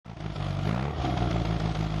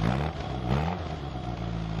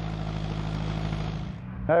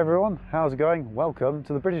Hey everyone, how's it going? Welcome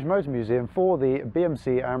to the British Motor Museum for the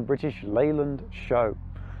BMC and British Leyland show.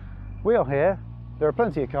 We are here. There are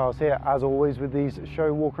plenty of cars here as always with these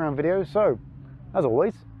show walk around videos, so as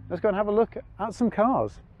always let's go and have a look at some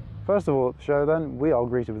cars. First of all at the show then, we are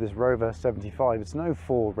greeted with this Rover 75. It's an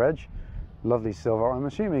 04 reg, lovely silver. I'm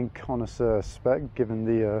assuming connoisseur spec given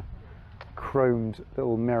the chromed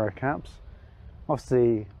little mirror caps.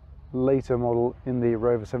 Obviously later model in the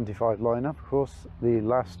Rover 75 lineup, of course the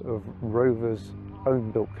last of Rover's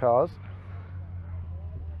own built cars.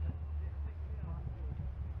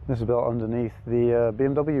 This is built underneath the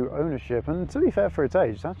BMW ownership, and to be fair for its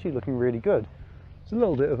age it's actually looking really good. There's a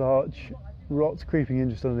little bit of arch rot creeping in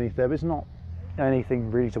just underneath there, but it's not anything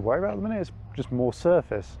really to worry about at the minute, it's just more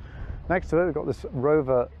surface. Next to it we've got this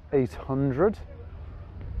Rover 800.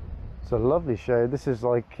 It's a lovely shade. This is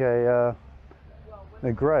like a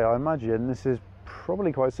grey. I imagine this is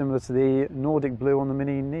probably quite similar to the Nordic blue on the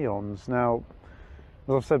Mini Neons. Now,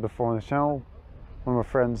 as I've said before on the channel, one of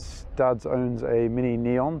my friends' dads owns a Mini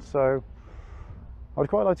Neon, so I'd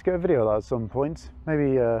quite like to get a video of that at some point.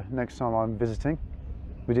 Maybe next time I'm visiting.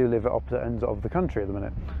 We do live at opposite ends of the country at the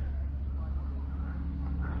minute.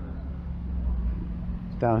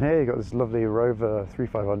 Down here you've got this lovely Rover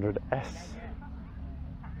 3500S.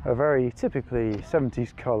 A very typically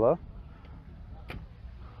 70s colour.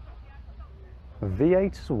 A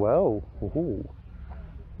V8 as well. Ooh.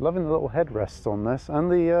 Loving the little headrests on this, and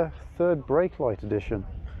the third brake light edition.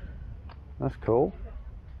 That's cool.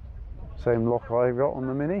 Same lock I got on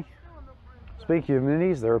the Mini. Speaking of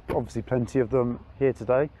Minis, there are obviously plenty of them here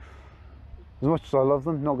today. As much as I love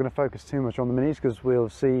them, not going to focus too much on the Minis because we'll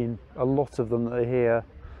have seen a lot of them that are here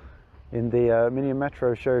in the Mini and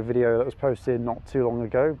Metro show video that was posted not too long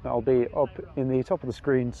ago. That'll be up in the top of the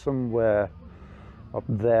screen somewhere up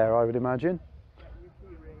there, I would imagine.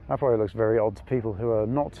 That probably looks very odd to people who are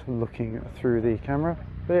not looking through the camera.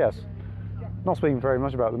 But yes, not speaking very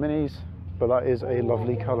much about the Minis, but that is a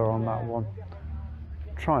lovely colour on that one.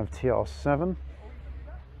 Triumph TR7.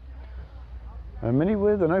 A Mini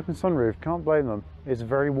with an open sunroof, can't blame them. It's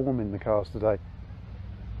very warm in the cars today.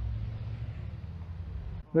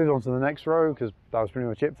 Move on to the next row, because that was pretty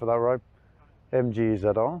much it for that row. MG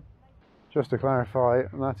ZR. Just to clarify,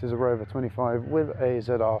 that is a Rover 25 with a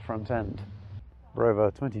ZR front end.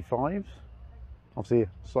 Rover 25s, obviously a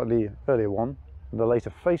slightly earlier one, the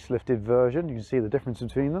later facelifted version. You can see the difference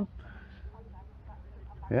between them.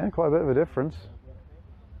 Yeah, quite a bit of a difference.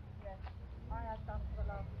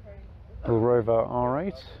 The Rover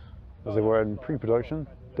R8, as they were in pre-production,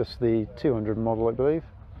 just the 200 model I believe.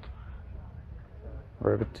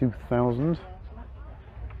 Rover 2000.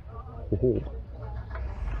 Ooh.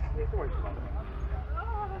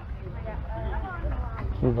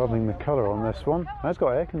 Loving the colour on this one. It's got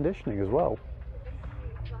air conditioning as well.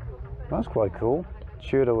 That's quite cool.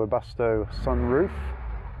 Tudor Webasto sunroof.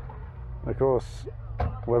 Of course,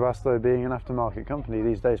 Webasto being an aftermarket company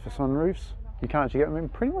these days for sunroofs, you can actually get them in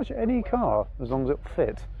pretty much any car as long as it'll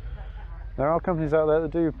fit. There are companies out there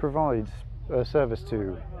that do provide a service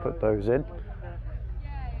to put those in.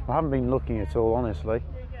 I haven't been looking at all, honestly.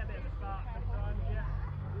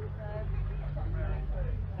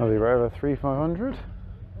 Lovely Rover 3500.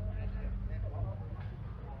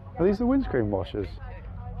 Are these the windscreen washers?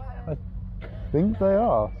 I think they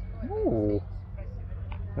are. Ooh,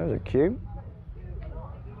 those are cute.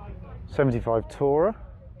 75 Tourer.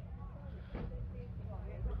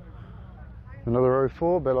 Another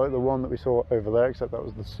 04, a bit like the one that we saw over there, except that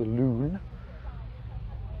was the saloon.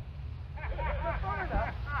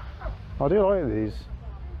 I do like these.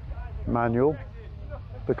 Manual.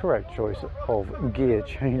 The correct choice of gear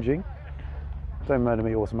changing. Don't murder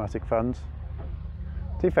me, automatic fans.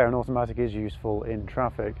 To be fair, an automatic is useful in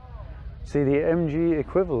traffic. See the MG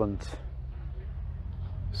equivalent.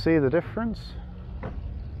 See the difference?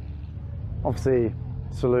 Obviously,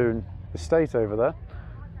 saloon estate over there,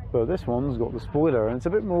 but this one's got the spoiler and it's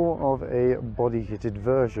a bit more of a body kitted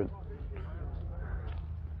version.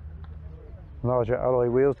 Larger alloy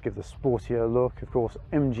wheels to give the sportier look. Of course,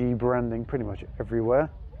 MG branding pretty much everywhere.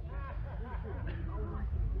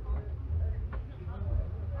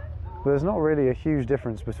 But there's not really a huge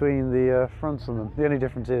difference between the fronts of them. The only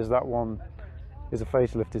difference is that one is a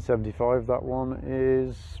facelifted 75, that one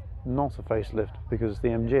is not a facelift because it's the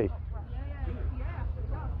MG.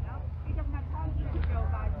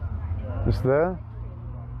 Just there,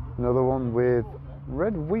 another one with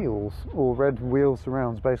red wheels, or red wheel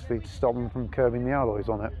surrounds, basically to stop them from curbing the alloys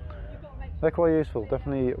on it. They're quite useful,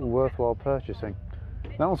 definitely worthwhile purchasing.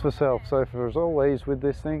 That one's for sale, so for as always with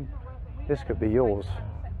this thing, this could be yours.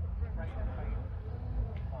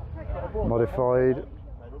 Modified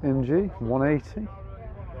MG 180.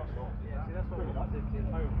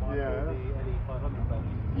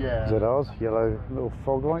 Yeah. ZRs, yellow little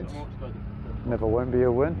fog lights. Never won't be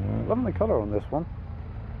a win. Loving the colour on this one.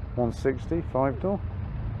 160, 5-door.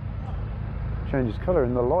 Changes colour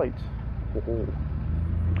in the light. Oh.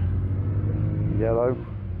 Yellow.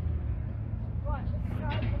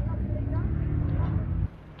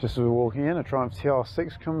 Just as we're walking in, a Triumph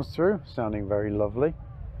TR6 comes through, sounding very lovely.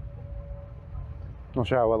 Not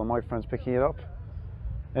sure how well the microphone's picking it up.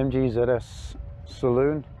 MG ZS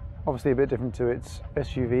Saloon, obviously a bit different to its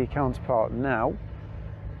SUV counterpart now,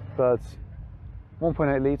 but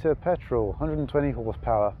 1.8 litre petrol, 120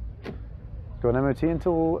 horsepower. It's got an MOT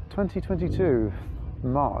until 2022,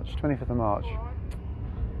 March, 25th of March.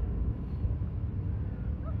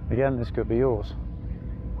 Again, this could be yours.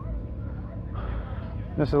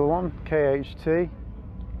 This little one, KHT.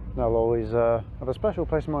 That'll always have a special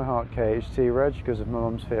place in my heart, KHT reg, because of my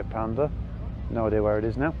mum's Fiat Panda. No idea where it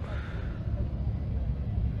is now.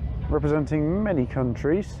 Representing many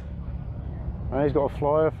countries. And he's got a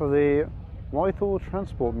flyer for the Whitehall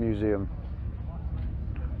Transport Museum.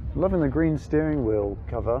 Loving the green steering wheel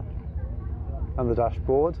cover and the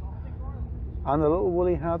dashboard. And the little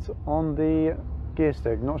woolly hat on the gear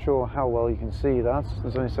stick. Not sure how well you can see that.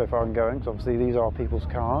 There's only so far I'm going, because obviously these are people's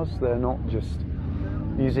cars. They're not just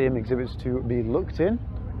museum exhibits to be looked in.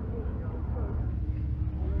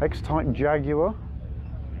 X-Type Jaguar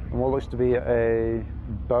and what looks to be a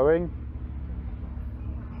Boeing.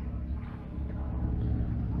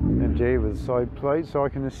 MG with side plate, so I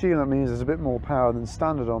can assume that means there's a bit more power than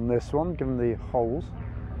standard on this one, given the holes.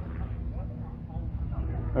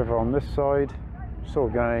 Over on this side, sort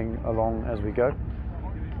of going along as we go.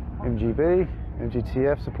 MGB,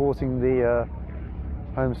 MGTF supporting the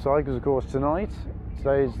home side, because of course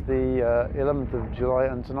today's the 11th of July,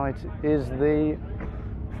 and tonight is the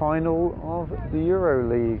final of the Euro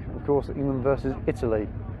League, of course England versus Italy.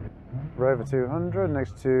 Rover 200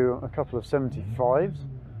 next to a couple of 75s.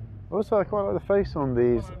 Also, I quite like the face on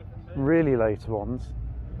these really later ones.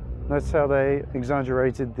 Notice how they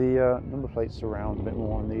exaggerated the number plates around a bit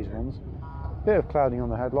more on these ones. Bit of clouding on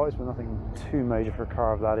the headlights, but nothing too major for a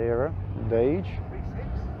car of that era and age.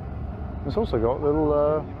 It's also got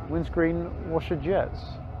little windscreen washer jets,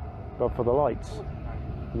 but for the lights.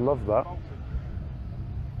 Love that.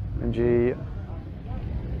 MG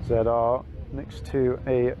ZR next to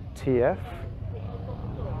a TF.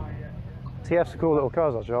 TF's are cool little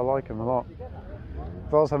cars actually, I like them a lot.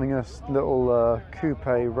 If I was having a little coupe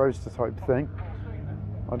roadster type thing,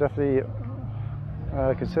 I'd definitely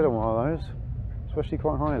consider one of those, especially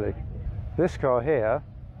quite highly. This car here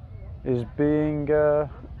is being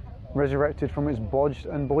resurrected from its bodged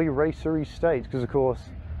and boy racery state, because of course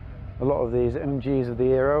a lot of these MGs of the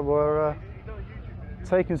era were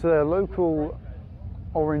taken to their local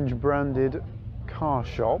orange branded car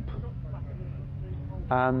shop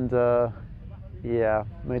and yeah,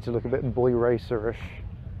 made to look a bit boy racerish,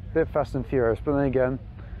 a bit Fast and Furious. But then again,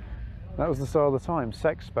 that was the style of the time.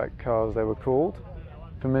 Sex spec cars they were called.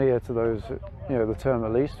 Familiar to those, you know, the term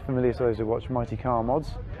at least, familiar to those who watch Mighty Car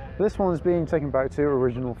Mods. This one's being taken back to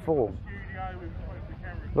original form.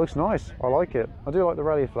 Looks nice, I like it. I do like the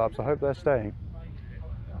rally flaps, I hope they're staying.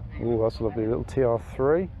 Oh, that's a lovely little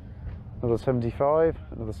TR3. Another 75,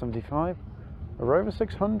 another 75. A Rover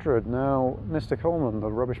 600, now Mr. Coleman,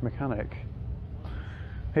 the rubbish mechanic.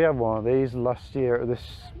 He had one of these last year at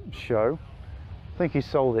this show. I think he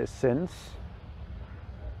sold it since.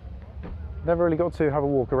 Never really got to have a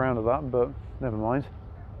walk around of that, but never mind.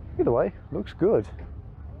 Either way, looks good.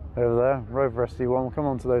 Over there, Rover SD1, we'll come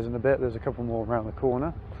on to those in a bit. There's a couple more around the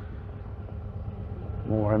corner.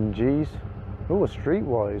 More MGs. Oh, a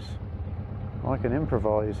Streetwise. I can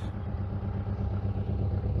improvise.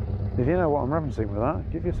 If you know what I'm referencing with that,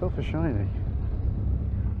 give yourself a shiny.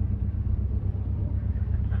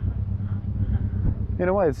 In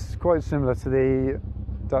a way, it's quite similar to the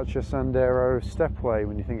Dacia Sandero Stepway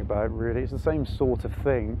when you think about it, really. It's the same sort of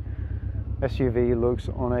thing. SUV looks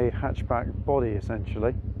on a hatchback body,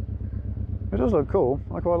 essentially. It does look cool.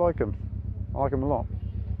 I quite like them. I like them a lot.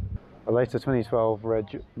 A later 2012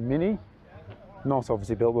 Reg Mini. Not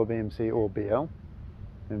obviously built by BMC or BL.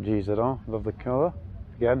 MG ZR. Love the colour.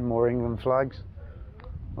 Again, more England flags.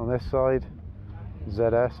 On this side,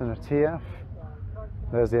 ZS and a TF.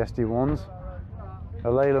 There's the SD1s. A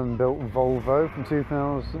Leyland built Volvo from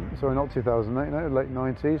 2000, sorry, not 2008, no, late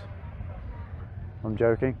 90s. I'm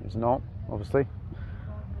joking, it's not, obviously.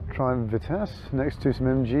 Triumph Vitesse next to some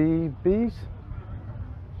MGBs.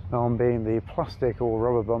 Arm being the plastic or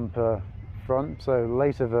rubber bumper front, so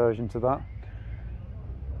later version to that.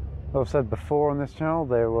 I've said before on this channel,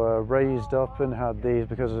 they were raised up and had these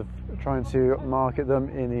because of trying to market them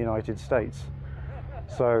in the United States.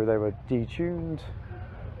 So they were detuned,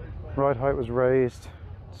 ride height was raised,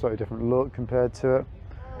 slightly different look compared to it.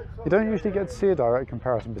 You don't usually get to see a direct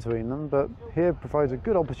comparison between them, but here provides a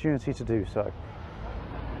good opportunity to do so.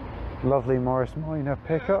 Lovely Morris Minor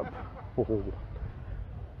pickup. Oh,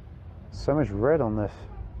 so much red on this.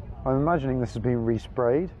 I'm imagining this has been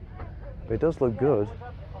resprayed, but it does look good.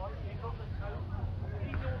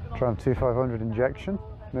 Triumph 2500 injection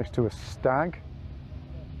next to a Stag.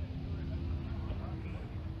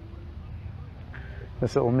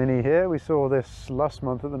 This little Mini here, we saw this last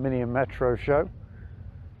month at the Mini and Metro show.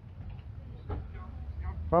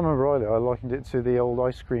 If I remember rightly, I likened it to the old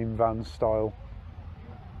ice cream van style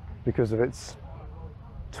because of its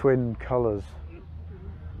twin colours.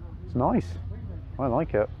 It's nice, I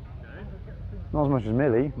like it. Not as much as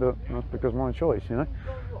Millie, but that's because my choice, you know,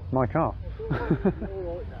 my car.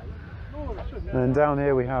 And down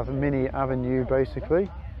here we have Mini Avenue basically.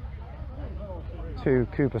 Two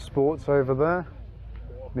Cooper Sports over there.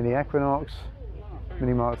 Mini Equinox,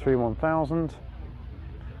 Mini Mark III 1000.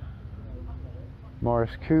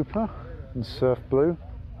 Morris Cooper in surf blue,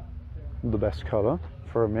 the best colour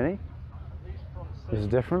for a Mini. This is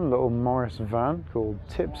different, little Morris van called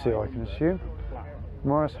Tipsy, I can assume.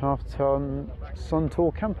 Morris half-ton Sun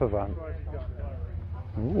Tour camper van.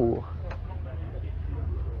 Ooh.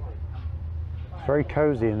 It's very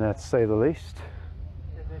cosy in there, to say the least.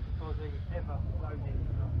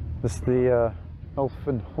 This is the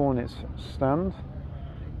Elfin Hornets stand.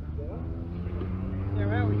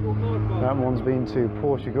 That one's been to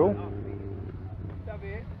Portugal.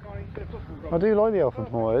 I do like the Elfin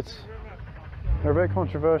Hornets. They're very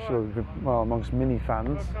controversial, well, amongst Mini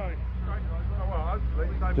fans.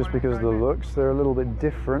 Just because of the looks, they're a little bit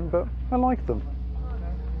different, but I like them.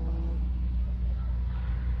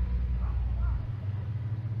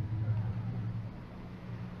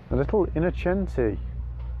 A little Innocenti.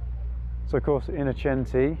 So of course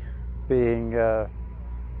Innocenti being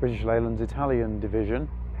British Leyland's Italian division.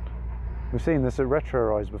 We've seen this at Retro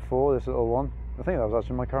Rise before, this little one. I think that was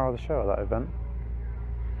actually my car of the show at that event.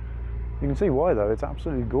 You can see why though, it's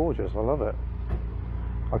absolutely gorgeous, I love it.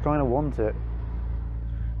 I kind of want it.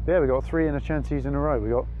 But yeah, we got 3 Innocentis in a row. We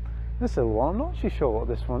got this little one, I'm not actually sure what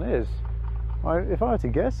this one is. If I had to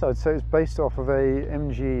guess, I'd say it's based off of a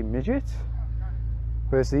MG Midget.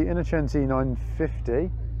 But it's the Innocenti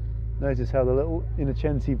 950. Notice how the little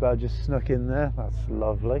Innocenti badge is snuck in there, that's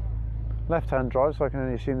lovely. Left-hand drive, so I can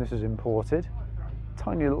only assume this is imported.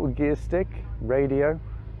 Tiny little gear stick, radio.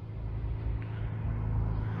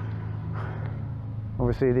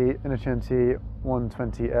 Obviously the Innocenti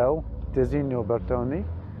 120L, Disegno Bertoni.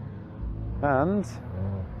 And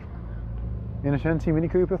Innocenti Mini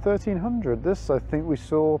Cooper 1300. This I think we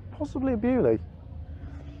saw possibly at Bewley.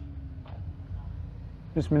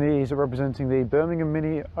 This Mini is representing the Birmingham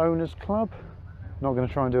Mini Owners Club. Not going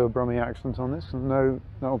to try and do a Brummie accent on this. No,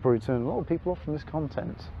 that will probably turn a lot of people off from this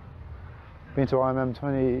content. Been to IMM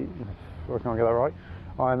 20, I can't get that right.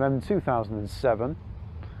 IMM 2007.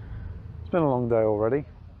 It's been a long day already.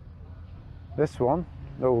 This one,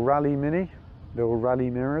 little Rally Mini, little Rally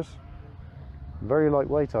mirrors. Very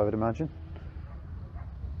lightweight, I would imagine.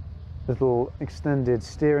 Little extended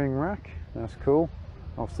steering rack, that's cool.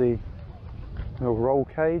 Obviously, little roll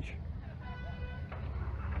cage.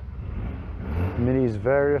 Minis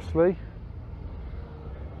variously.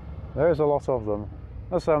 There's a lot of them.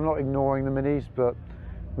 Let's say I'm not ignoring the Minis, but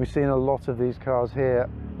we've seen a lot of these cars here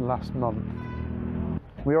last month.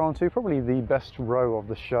 We are on to probably the best row of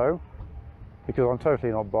the show, because I'm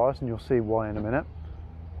totally not biased and you'll see why in a minute.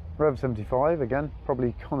 Rev 75, again,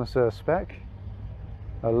 probably connoisseur spec.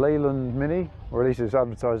 A Leyland Mini, or at least it's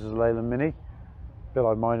advertised as a Leyland Mini. A bit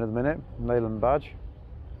like mine at the minute, Leyland badge.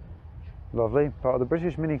 Lovely, part of the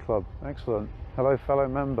British Mini Club, excellent. Hello fellow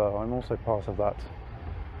member, I'm also part of that.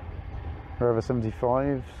 Rev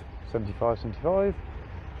 75, 75, 75.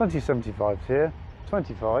 Plenty of 75s here,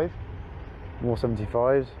 25. More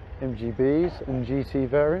 75s, MGBs and GT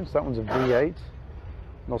variants. That one's a V8,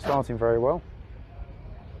 not starting very well.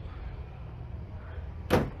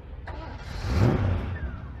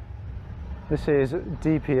 This is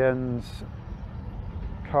DPN's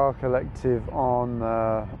Car Collective on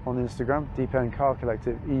Instagram. DPN Car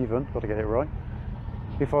Collective even, got to get it right.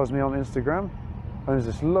 He follows me on Instagram. And there's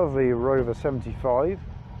this lovely Rover 75.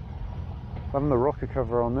 Having the rocker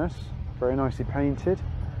cover on this, very nicely painted.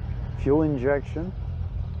 Fuel injection,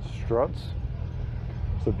 struts.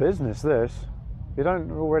 It's a business this. If you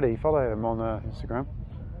don't already, follow him on Instagram.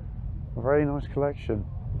 A very nice collection.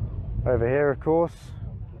 Over here of course,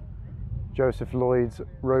 Joseph Lloyd's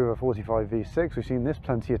Rover 45 V6. We've seen this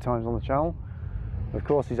plenty of times on the channel. Of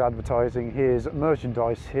course, he's advertising his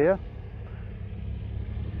merchandise here.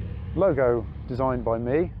 Logo designed by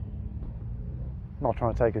me. Not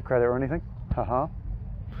trying to take a credit or anything. Haha.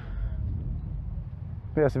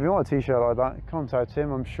 Yes, if you want a t-shirt like that, contact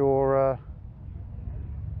him. I'm sure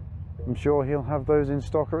he'll have those in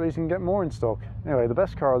stock, or at least he can get more in stock. Anyway, the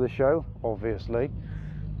best car of the show, obviously.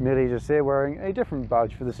 Millie just here wearing a different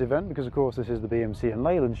badge for this event because, of course, this is the BMC and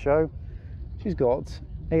Leyland show. She's got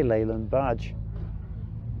a Leyland badge.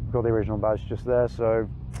 We've got the original badge just there, so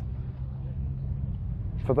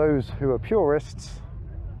for those who are purists,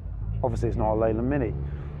 obviously it's not a Leyland Mini.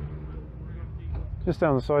 Just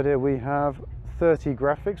down the side here we have 30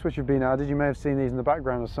 graphics which have been added. You may have seen these in the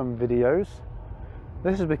background of some videos.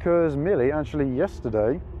 This is because Millie actually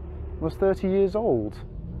yesterday was 30 years old.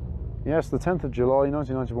 Yes, the 10th of July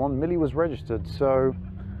 1991 Millie was registered, so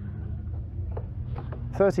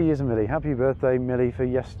 30 years of Millie. Happy birthday, Millie, for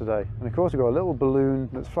yesterday. And of course we've got a little balloon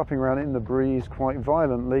that's flapping around in the breeze quite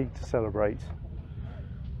violently to celebrate.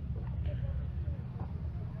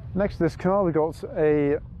 Next to this car we've got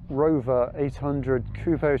a Rover 800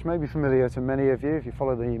 Coupe, which may be familiar to many of you if you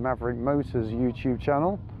follow the Maverick Motors YouTube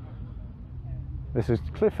channel. This is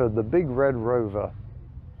Clifford, the big red Rover.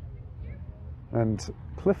 And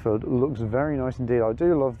Clifford looks very nice indeed. I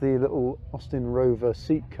do love the little Austin Rover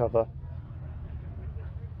seat cover.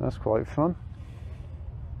 That's quite fun.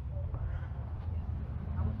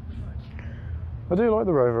 I do like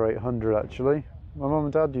the Rover 800 actually. My mum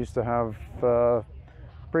and dad used to have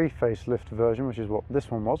pre-facelift version, which is what this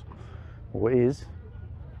one was, or is,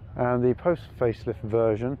 and the post-facelift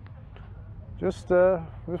version just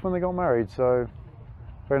when they got married, so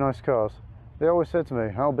very nice cars. They always said to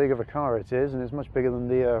me how big of a car it is, and it's much bigger than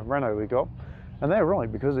the Renault we got, and they're right,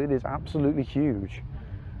 because it is absolutely huge.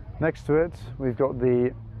 Next to it we've got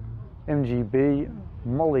the MGB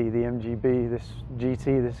Molly, the MGB, this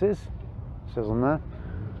GT this is, it says on there.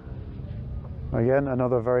 Again,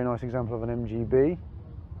 another very nice example of an MGB.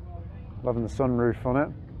 Loving the sunroof on it.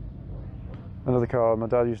 Another car my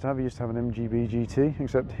dad used to have, he used to have an MGB GT,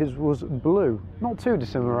 except his was blue. Not too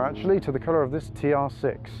dissimilar actually to the colour of this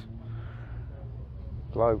TR6.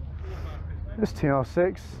 Glow. This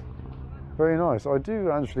TR6, very nice. I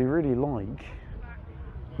do actually really like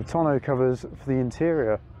the tonneau covers for the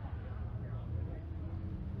interior.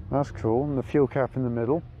 That's cool, and the fuel cap in the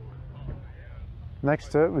middle. Next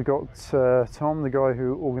to it we've got Tom, the guy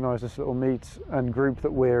who organised this little meet and group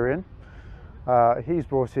that we're in. He's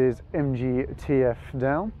brought his MG TF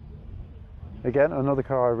down. Again, another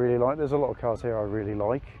car I really like. There's a lot of cars here I really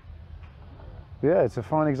like. But yeah, it's a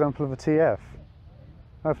fine example of a TF.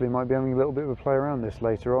 Hopefully might be having a little bit of a play around this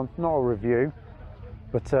later on. Not a review,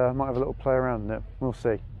 but might have a little play around in it. We'll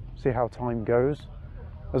see. See how time goes.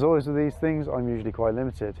 As always with these things, I'm usually quite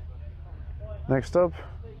limited. Next up,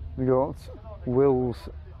 we got Will's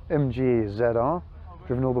MG ZR,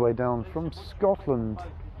 driven all the way down from Scotland.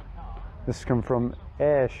 This has come from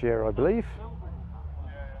Ayrshire, I believe.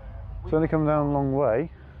 It's only come down a long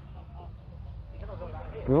way.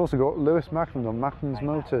 We've also got Lewis Macklin on Macklin's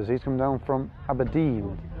Motors. He's come down from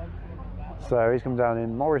Aberdeen. So he's come down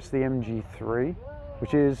in Morris the MG3,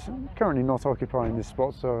 which is currently not occupying this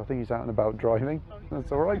spot, so I think he's out and about driving.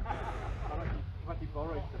 That's alright.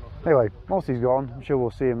 Anyway, whilst he's gone, I'm sure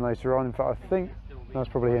we'll see him later on. In fact, I think that's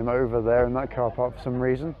probably him over there in that car park for some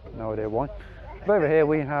reason. No idea why. But over here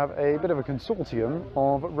we have a bit of a consortium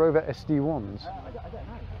of Rover SD1s. So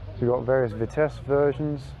we've got various Vitesse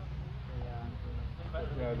versions.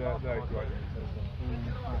 I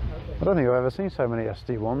don't think I've ever seen so many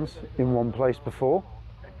SD1s in one place before.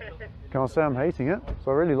 Can't say I'm hating it, so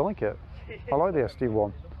I really like it. I like the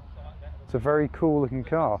SD1. It's a very cool looking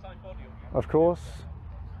car. Of course,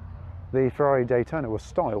 the Ferrari Daytona was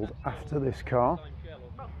styled after this car.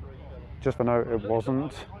 Just for note, it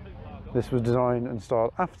wasn't. This was designed and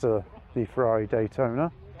styled after the Ferrari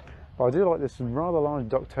Daytona. But I do like this rather large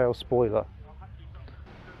ducktail spoiler.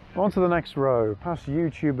 On to the next row, past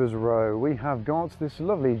YouTubers row, we have got this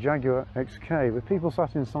lovely Jaguar XK with people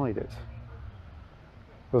sat inside it.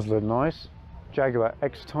 Does look nice. Jaguar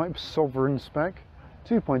X-Type Sovereign spec,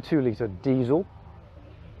 2.2 litre diesel.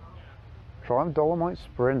 Triumph Dolomite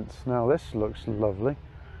Sprint. Now this looks lovely.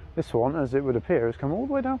 This one, as it would appear, has come all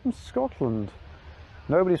the way down from Scotland.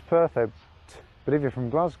 Nobody's perfect, but if you're from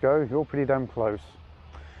Glasgow, you're pretty damn close.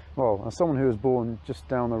 Well, as someone who was born just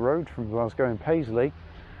down the road from Glasgow in Paisley,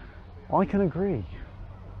 I can agree.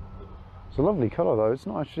 It's a lovely colour though, it's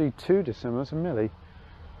not actually too dissimilar to Millie.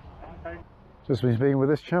 Just been speaking with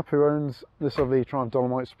this chap who owns this lovely Triumph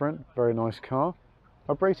Dolomite Sprint, very nice car.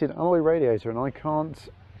 I've rated alloy radiator, and I can't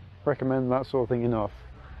recommend that sort of thing enough.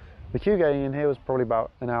 The queue getting in here was probably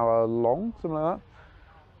about an hour long, something like that.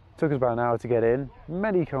 Took us about an hour to get in.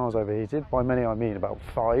 Many cars overheated. By many I mean about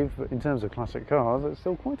 5. But in terms of classic cars, it's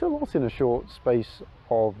still quite a lot in a short space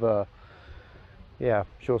of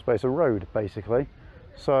short space of road, basically.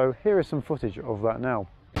 So here is some footage of that now.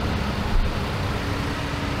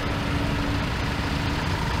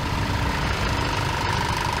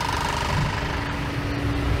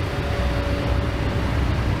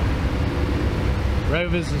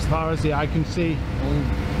 Rovers as far as the eye can see, all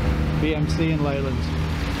BMC and Leyland.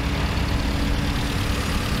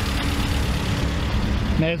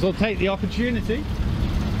 May as well take the opportunity.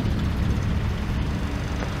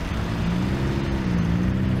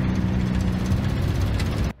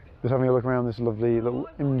 Just having a look around this lovely little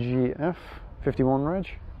MGF 51 reg.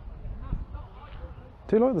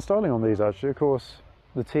 Do like the styling on these actually. Of course,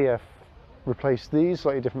 the TF replaced these,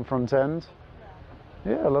 slightly different front end.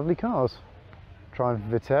 Yeah, lovely cars. Triumph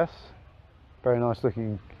Vitesse, very nice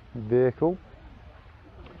looking vehicle.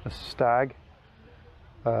 A Stag,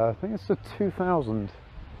 I think it's a 2000.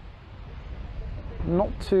 Not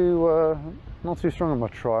too strong on my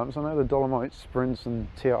Triumphs. I know the Dolomite Sprints and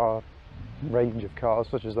TR range of cars,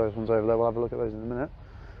 such as those ones over there. We'll have a look at those in a minute.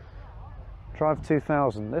 Triumph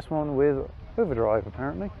 2000. This one with overdrive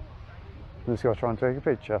apparently. This guy's trying to take a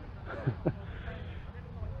picture.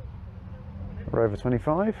 Rover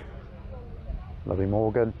 25. Lovely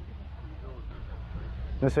Morgan.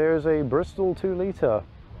 This here is a Bristol 2 litre.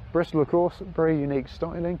 Bristol, of course, very unique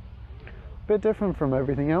styling. Bit different from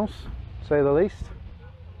everything else, to say the least.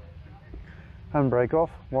 Handbrake off,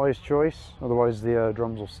 wise choice, otherwise the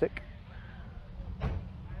drums will stick. That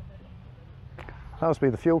must be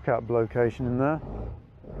the fuel cap location in there.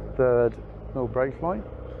 Third little brake light.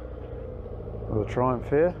 With a Triumph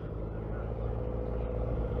here.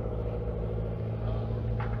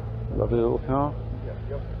 Lovely little car.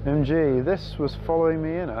 MG, this was following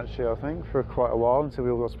me in actually, I think, for quite a while until we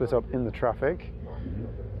all got split up in the traffic.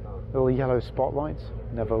 Little yellow spotlights,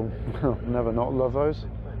 never not love those.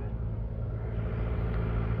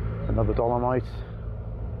 Another Dolomite.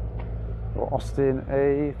 Or Austin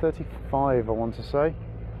A35, I want to say.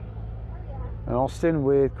 An Austin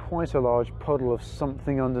with quite a large puddle of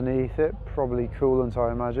something underneath it, probably coolant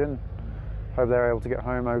I imagine. Hope they're able to get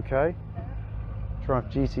home okay.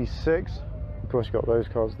 Triumph GT6, of course you've got those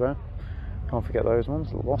cars there, can't forget those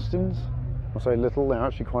ones, little Austins. I say little, they're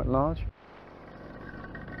actually quite large.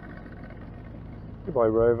 Goodbye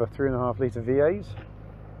Rover 3.5 litre V8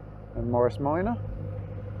 and Morris Minor.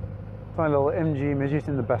 Tiny little MG midget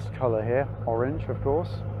in the best colour here, orange of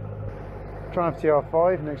course. Triumph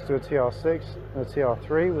TR5 next to a TR6 and a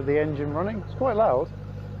TR3 with the engine running, it's quite loud.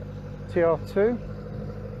 TR2,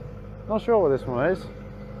 not sure what this one is.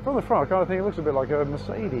 From the front I kind of think it looks a bit like a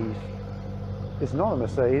Mercedes. It's not a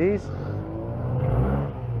Mercedes.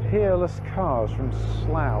 Peerless Cars from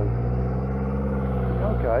Slough.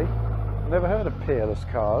 Okay, never heard of Peerless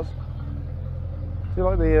Cars. Do you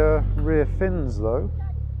like the rear fins though?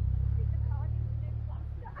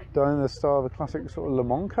 Done in the style of a classic sort of Le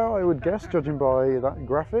Mans car, I would guess, judging by that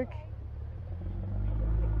graphic.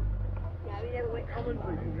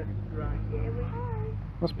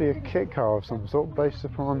 Must be a kit car of some sort, based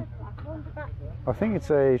upon, I think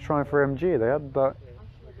it's a Triumph for MG. They had that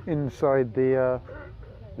inside the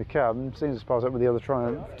cab. Seems as far as up with the other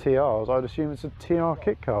Triumph TRs, I'd assume it's a TR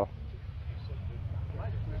kit car.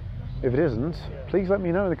 If it isn't, please let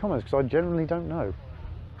me know in the comments, because I generally don't know.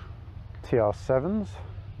 TR7s,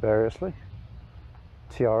 variously.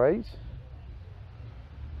 TR8.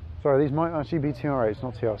 Sorry, these might actually be TR8s,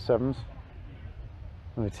 not TR7s.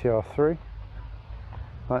 Only TR3.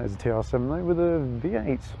 That is a TR7 though, with a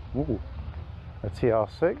V8. Ooh. A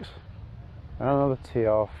TR6 and another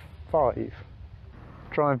TR5.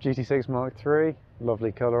 Triumph GT6 Mark III,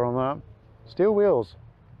 lovely colour on that. Steel wheels,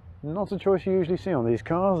 not a choice you usually see on these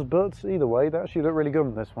cars, but either way they actually look really good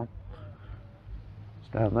on this one. It's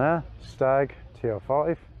down there, Stag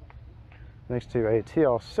TR5, next to a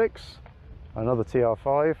TR6, another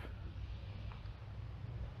TR5.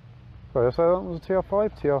 Sorry, did I say that was a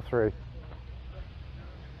TR5? TR3.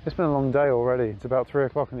 It's been a long day already, it's about 3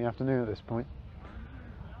 o'clock in the afternoon at this point.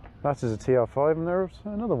 That is a TR5 and there's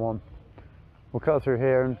another one. We'll cut through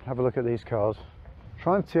here and have a look at these cars.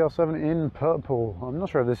 Triumph TR7 in purple. I'm not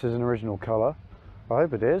sure if this is an original colour. I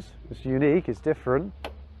hope it is. It's unique, it's different.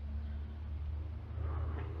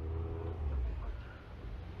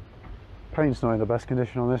 Paint's not in the best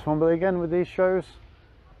condition on this one, but again with these shows,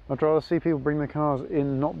 I'd rather see people bring the cars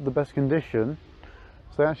in not the best condition,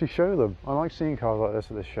 so they actually show them. I like seeing cars like this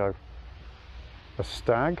at this show. a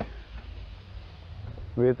Stag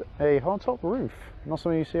with a hardtop roof. Not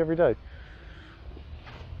something you see every day.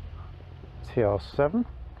 TR7,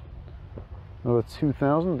 another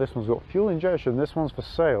 2000. This one's got fuel injection. This one's for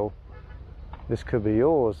sale. This could be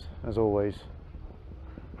yours, as always.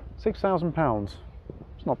 £6,000.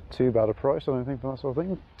 It's not too bad a price, I don't think, for that sort of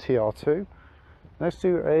thing. TR2 next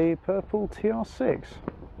to a purple TR6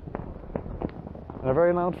 and a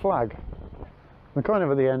very loud flag. We're kind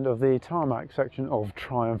of at the end of the tarmac section of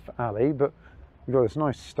Triumph Alley, but we've got this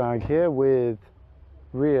nice Stag here with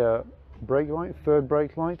rear brake light, third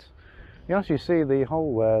brake light. You can actually see the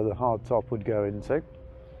hole where the hard top would go into.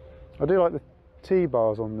 I do like the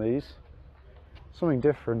T-bars on these, something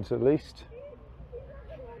different at least.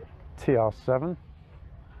 TR7.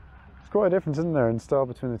 There's quite a difference, isn't there, in style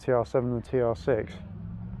between the TR7 and the TR6.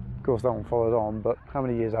 Of course that one followed on, but how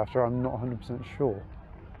many years after I'm not 100% sure.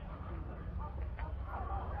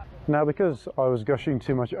 Now, because I was gushing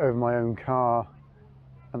too much over my own car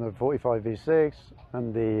and the 45 V6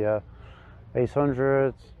 and the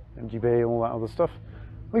 800, MGB, all that other stuff,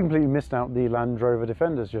 we completely missed out the Land Rover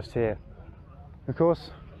Defenders just here. Of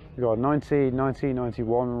course, we've got a 90, 90,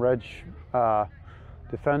 91 reg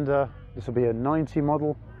Defender. This will be a 90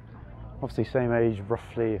 model, obviously same age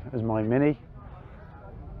roughly as my Mini.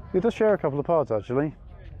 It does share a couple of parts actually.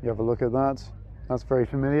 You have a look at that. That's very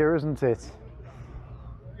familiar, isn't it?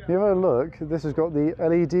 You have a look, this has got the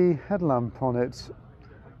LED headlamp on it,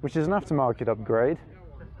 which is an aftermarket upgrade,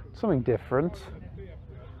 something different.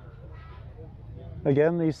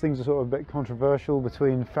 Again, these things are sort of a bit controversial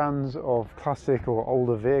between fans of classic or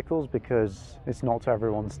older vehicles because it's not to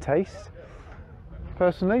everyone's taste.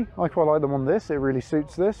 Personally, I quite like them on this, it really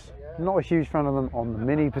suits this. I'm not a huge fan of them on the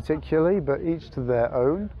Mini particularly, but each to their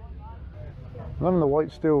own. I'm loving the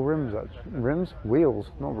white steel rims,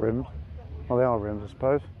 wheels, not rims. Well, they are rims, I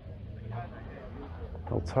suppose.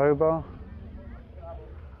 Old tow bar.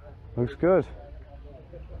 Looks good.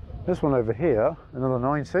 This one over here, another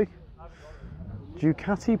 90.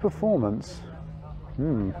 Ducati Performance. I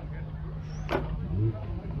mean,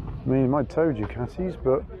 you might tow Ducatis,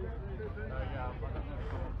 but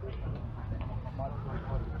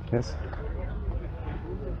yes,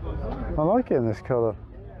 I like it in this colour.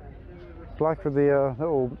 Black with the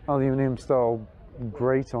little aluminium style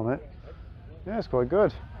grate on it. Yeah, it's quite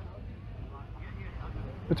good.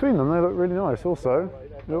 Between them, they look really nice. Also,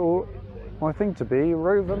 little, I think to be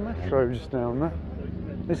Rover Metro just down there.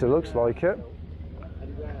 At least it looks like it.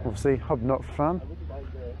 Obviously, hub nut fan.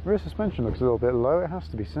 Rear suspension looks a little bit low, it has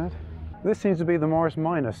to be said. This seems to be the Morris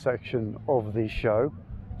Minor section of the show.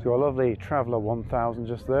 It's got a lovely Traveller 1000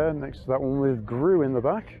 just there, next to that one with Gru in the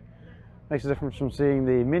back. Makes a difference from seeing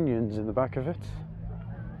the Minions in the back of it.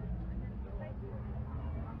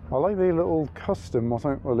 I like the little custom,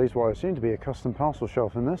 or at least what I assume to be a custom parcel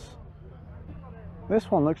shelf in this.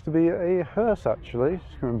 This one looks to be a hearse actually,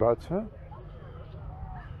 just coming back to it.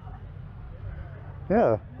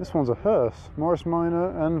 Yeah, this one's a hearse, Morris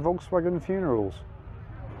Minor and Volkswagen Funerals.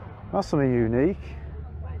 That's something unique.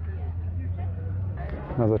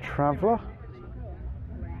 Another Traveller.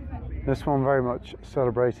 This one very much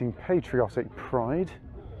celebrating patriotic pride.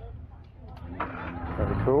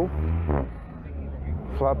 Very cool.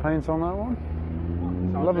 Flat paint on that one.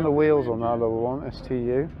 Loving the wheels on that little one,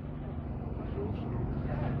 STU.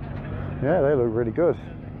 Yeah, they look really good.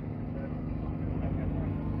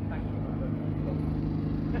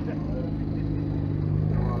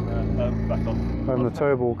 And the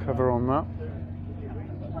tow ball cover on that.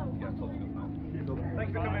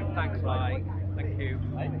 Thanks for coming. Thanks, Mike. Thank you.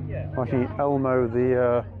 Lucky Elmo,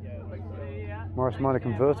 the Morris Minor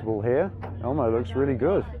convertible here. Elmo looks really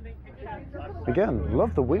good. Again,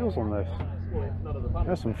 love the wheels on this.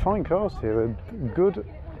 There's some fine cars here with good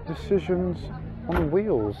decisions on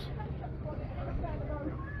wheels.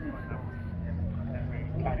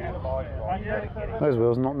 Those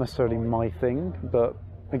wheels not necessarily my thing, but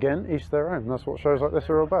again, each their own. That's what shows like this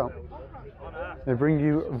are about. They bring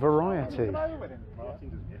you variety.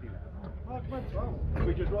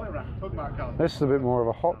 This is a bit more of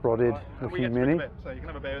a hot rodded looking Mini. So you can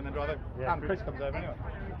have a beer and then drive over. And Chris comes over anyway.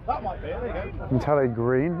 That might be it, there you go. Metallic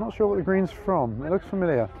green. Not sure what the green's from. It looks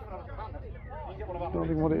familiar. Don't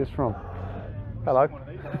think what it is from. Hello.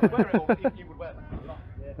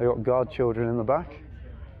 They've got guard children in the back,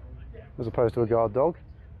 as opposed to a guard dog.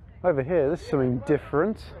 Over here, this is something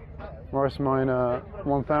different. Morris Minor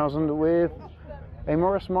 1000 with a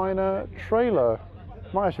Morris Minor trailer.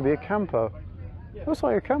 Might actually be a camper. Looks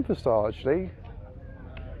like a camper style actually.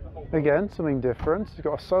 Again, something different. It's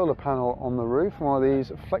got a solar panel on the roof, one of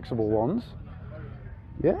these flexible ones.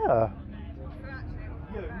 Yeah.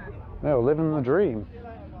 They're living the dream.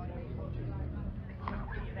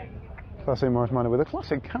 Classic Morris Minor with a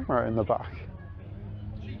classic camera in the back.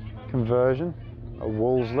 Conversion, a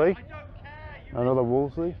Wolseley, another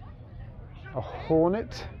Wolseley, a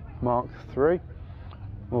Hornet Mark III,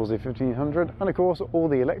 Wolseley 1500, and of course all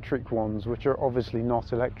the electric ones, which are obviously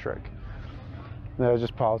not electric. They're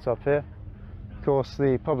just parked up here. Of course,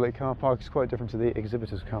 the public car park is quite different to the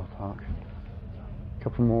exhibitors car park. A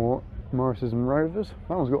couple more Morrises and Rovers.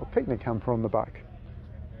 That one's got a picnic camper on the back.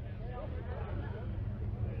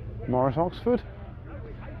 Morris Oxford.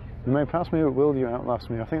 You may pass me, but will you outlast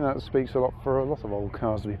me? I think that speaks a lot for a lot of old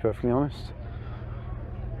cars, to be perfectly honest.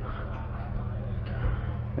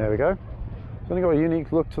 There we go. It's only got a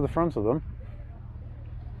unique look to the front of them.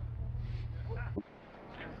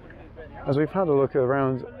 As we've had a look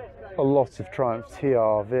around a lot of Triumph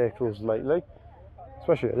TR vehicles lately,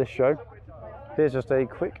 especially at this show, here's just a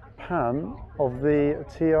quick pan of the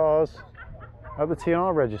TRs at the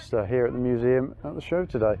TR register here at the museum at the show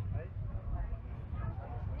today.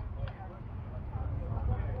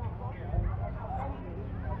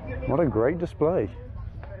 What a great display.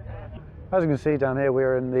 As you can see down here,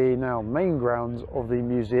 we're in the now main grounds of the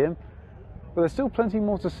museum, but there's still plenty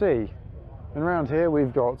more to see. And around here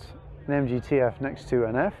we've got an MGTF next to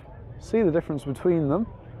an F. See the difference between them.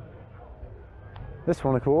 This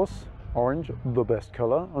one, of course, orange, the best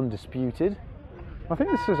colour, undisputed. I think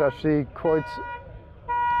this is actually quite,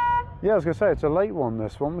 yeah, I was going to say it's a late one,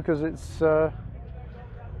 this one, because it's so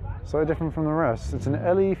different from the rest. It's an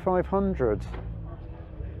LE 500.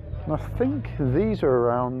 And I think these are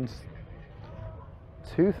around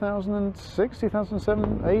 2006,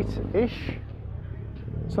 2007, 8-ish,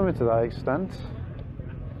 something to that extent.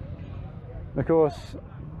 Of course,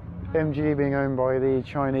 MG being owned by the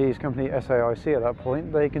Chinese company SAIC at that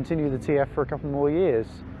point, they continue the TF for a couple more years.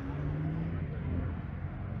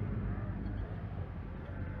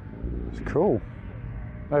 It's cool.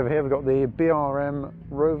 Over here we've got the BRM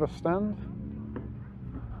Rover stand.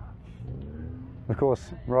 Of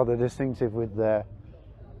course, rather distinctive with their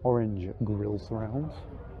orange grille surrounds.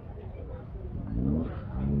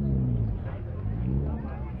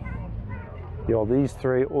 Yeah, these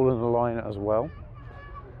three all in a line as well.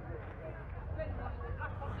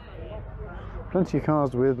 Plenty of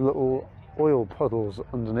cars with little oil puddles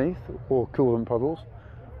underneath, or coolant puddles.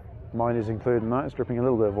 Mine is included in that, it's dripping a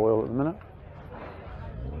little bit of oil at the minute.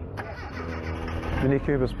 Mini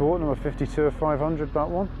Cooper Sport, number 52 of 500, that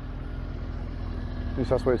one. At least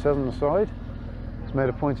that's what it says on the side. It's made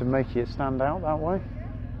a point of making it stand out that way.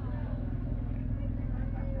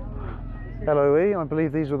 LOE, I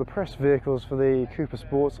believe these were the press vehicles for the Cooper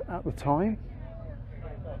Sports at the time.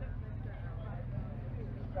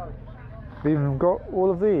 We've got all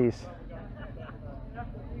of these.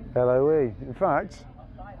 LOE. In fact,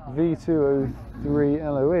 V203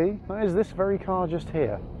 LOE, that is this very car just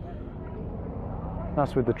here.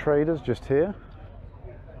 That's with the traders just here.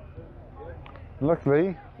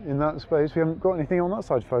 Luckily, in that space, we haven't got anything on that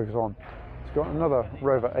side to focus on. It's got another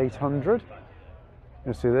Rover 800.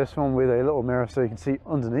 You'll see this one with a little mirror so you can see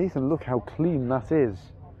underneath, and look how clean that is.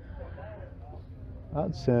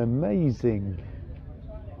 That's amazing.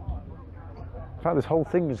 In fact, this whole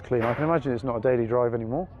thing is clean. I can imagine it's not a daily drive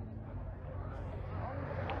anymore.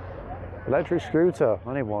 Electric scooter,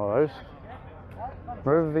 I need one of those.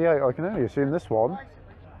 Rover V8, I can only assume this one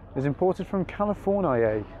is imported from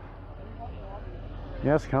California.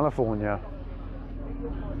 Yes, California.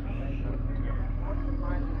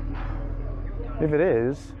 If it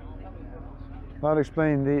is, that'll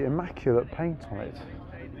explain the immaculate paint on it.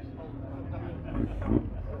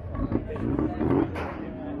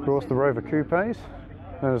 Of course, the Rover Coupes.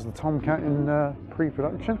 There's the Tomcat in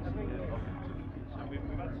pre-production.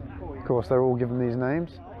 Of course, they're all given these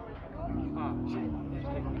names.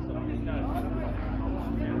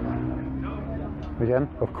 Again,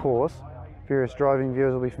 of course, Furious Driving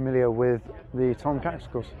viewers will be familiar with the Tomcat,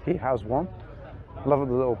 of course he has one. Love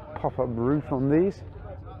the little pop-up roof on these.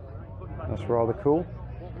 That's rather cool.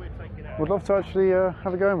 Would love to actually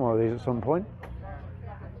have a go in one of these at some point.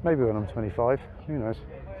 Maybe when I'm 25, who knows.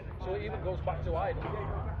 So it even goes back to idle.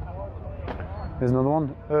 There's another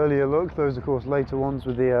one, earlier look. Those of course later ones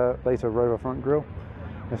with the later Rover front grille.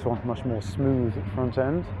 This one much more smooth front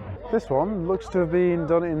end. This one looks to have been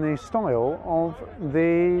done in the style of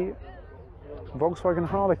the Volkswagen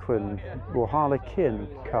Harlequin or Harlequin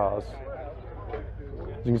cars.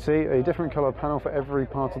 As you can see, a different colour panel for every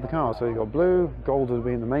part of the car. So you've got blue, gold would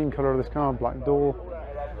be the main colour of this car, black door,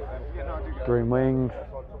 green wing,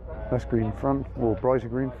 less green front, or brighter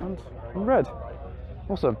green front, and red.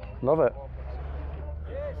 Awesome, love it.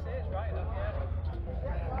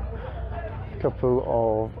 Couple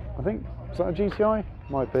of, I think, is that a GTI?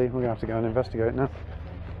 Might be. We're going to have to go and investigate now.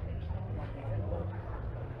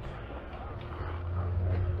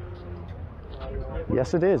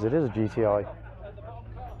 Yes, it is. It is a GTI.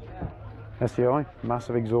 STI,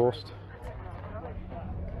 massive exhaust.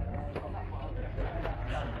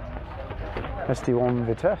 ST1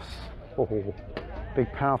 Vitesse. Oh,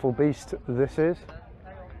 big powerful beast this is.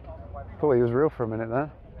 Thought he was real for a minute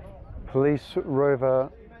there. Police Rover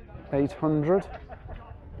 800.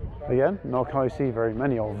 Again, not I see very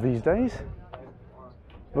many of these days.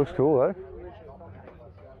 Looks cool though.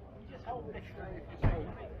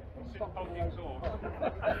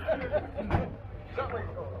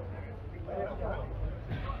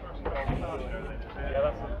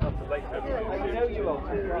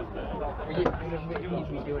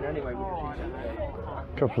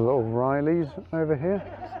 Couple of little Rileys over here.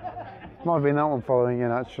 Might have been that one following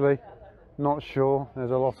in actually. Not sure,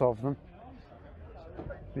 there's a lot of them.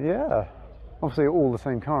 Yeah, obviously all the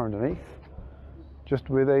same car underneath, just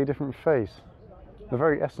with a different face. The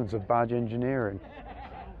very essence of badge engineering.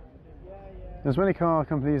 There's many car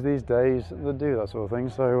companies these days that do that sort of thing,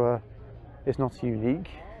 so it's not unique.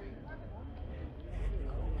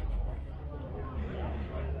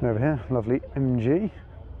 Over here, lovely MG.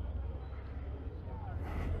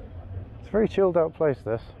 It's a very chilled out place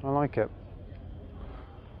this, I like it.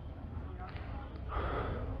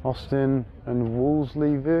 Austin and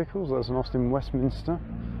Wolseley vehicles, that's an Austin Westminster.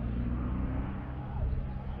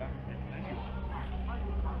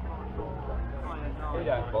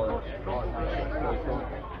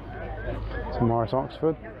 Some Morris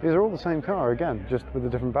Oxford. These are all the same car again, just with a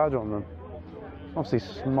different badge on them. Obviously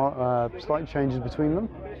slight changes between them.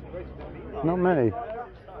 Not many.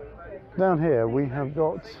 Down here we have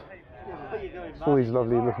got all these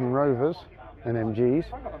lovely looking Rovers and MGs.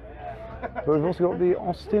 But we've also got the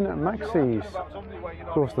Austin Maxis. Of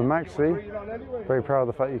course the Maxi, very proud of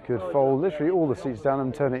the fact you could fold literally all the seats down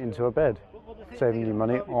and turn it into a bed. Saving you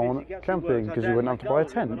money on camping because you wouldn't have to buy a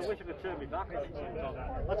tent.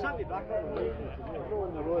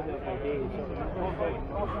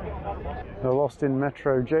 The Austin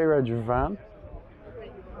Metro J-Reg van.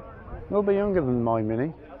 A little bit younger than my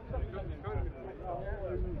Mini.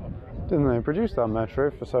 Didn't they produce that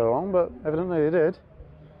Metro for so long, but evidently they did.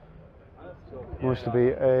 Used to be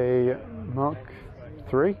a Mark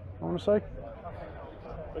III, I want to say.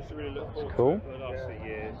 It's cool.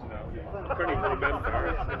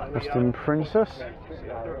 Austin Princess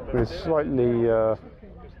with slightly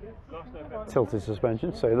tilted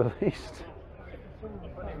suspension, to say the least.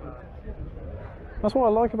 That's what I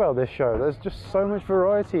like about this show. There's just so much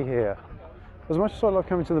variety here. As much as I love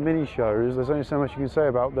coming to the mini shows, there's only so much you can say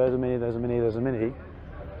about there's a mini, there's a mini, there's a mini.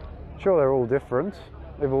 Sure, they're all different.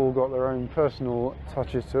 They've all got their own personal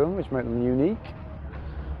touches to them, which make them unique.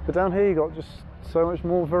 But down here, you've got just so much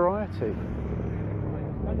more variety.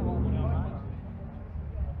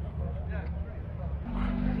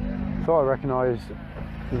 So I recognise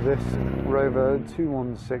this Rover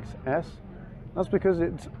 216S. That's because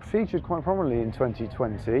it featured quite prominently in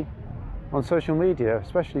 2020 on social media,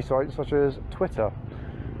 especially sites such as Twitter.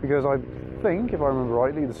 Because I think, if I remember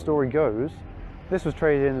rightly, the story goes, this was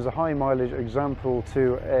traded in as a high mileage example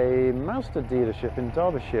to a Mazda dealership in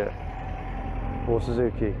Derbyshire, or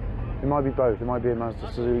Suzuki. It might be both, it might be a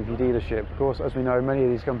Mazda Suzuki dealership. Of course, as we know, many of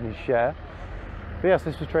these companies share. But yes,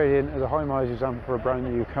 this was traded in as a high mileage example for a brand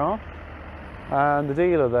new car. And the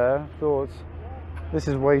dealer there thought, this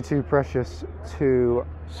is way too precious to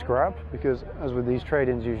scrap, because as with these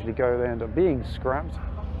trade-ins usually go, they end up being scrapped,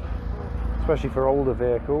 especially for older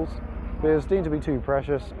vehicles. But it was deemed to be too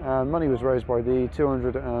precious, and money was raised by the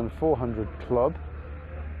 200 and 400 club,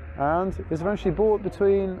 and it's eventually bought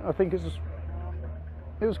between, I think it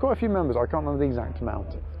was quite a few members. I can't remember the exact amount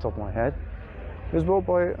off the top of my head. It was bought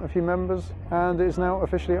by a few members, and it's now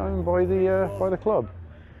officially owned by the club.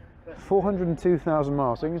 402,000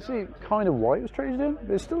 miles, so you can see kind of why it was traded in,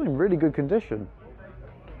 but it's still in really good condition.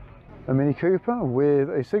 A Mini Cooper with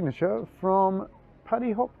a signature from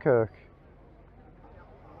Paddy Hopkirk.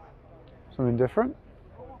 Something different.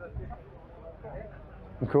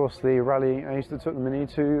 Of course, the rallying ace that took the Mini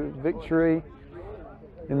to victory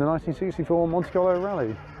in the 1964 Monte Carlo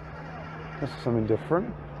Rally. This is something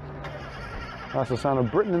different. That's the sound of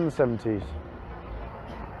Britain in the 70s.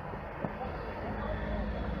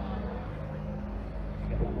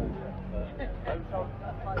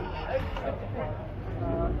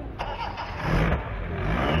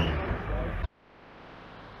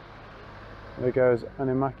 There goes an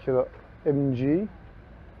immaculate MG.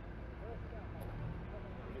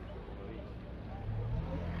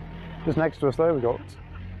 Just next to us though, we've got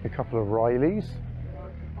a couple of Rileys.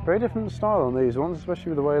 Very different style on these ones, especially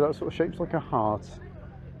with the way that sort of shapes like a heart.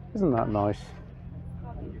 Isn't that nice?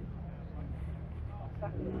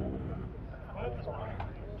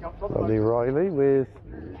 Lovely Riley with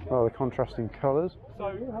rather contrasting colours.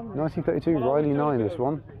 1932 Riley 9, this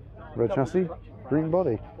one. Red chassis, green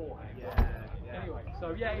body.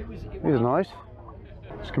 These are nice.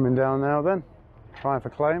 Just coming down now then. Trying for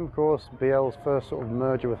claim, of course, BL's first sort of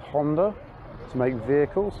merger with Honda to make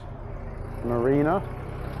vehicles. Marina.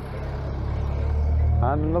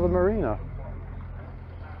 And another Marina.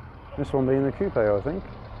 This one being the coupe, I think.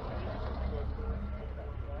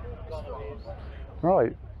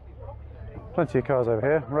 Right. Plenty of cars over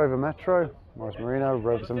here. Rover Metro, Morris Marina,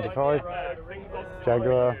 Rover 75,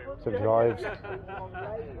 Jaguar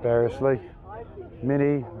 75s, variously.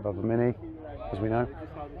 Mini, above a Mini, as we know.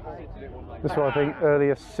 This one I think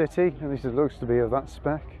earlier City, at least it looks to be of that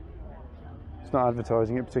spec. It's not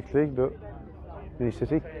advertising it particularly, but Mini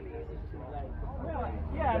City.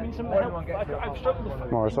 Yeah, I mean, I've struggled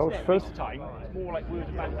with Morris Oxford. time. It's more like word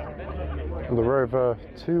of mouth. The Rover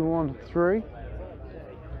 213.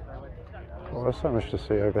 Oh, there's so much to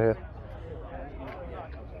see over here.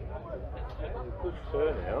 Good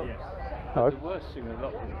turnout. Hello. The worst thing a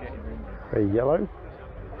lot was getting in. Very yellow.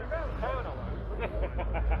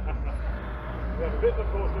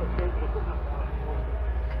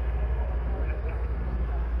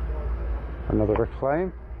 Another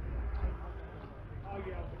Reclaim.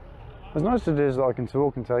 As nice as it is that I can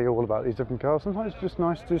talk and tell you all about these different cars, sometimes it's just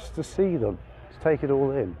nice just to see them, to take it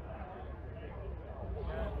all in.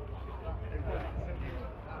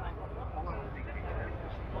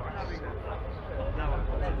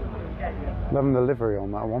 Loving the livery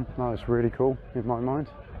on that one. That's really cool in my mind.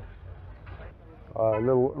 A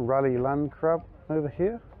little rally land crab over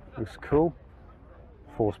here. Looks cool.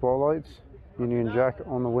 4 spotlights. Union Jack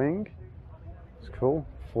on the wing. It's cool.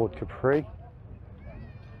 Ford Capri.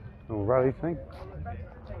 Little rally thing.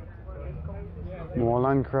 More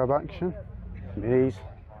land crab action. Minis.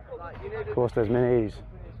 Of course there's minis.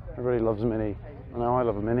 Everybody loves a mini. I know I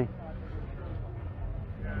love a mini.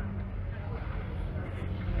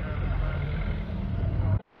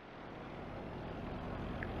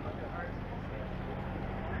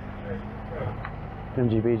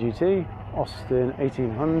 MGB GT, Austin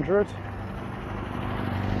 1800,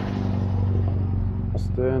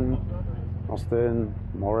 Austin,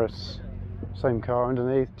 Morris, same car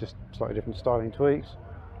underneath, just slightly different styling tweaks.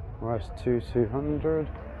 Morris 2200,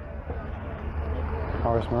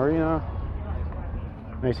 Morris Marina,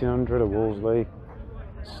 1800, a Wolseley,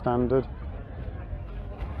 standard.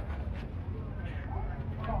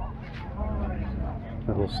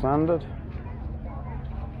 Little standard.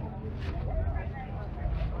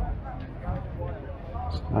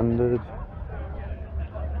 Standard.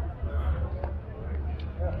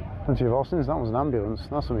 Plenty of Austins. That was an ambulance.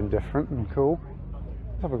 That's something different and cool.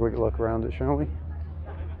 Let's have a quick look around it, shall we?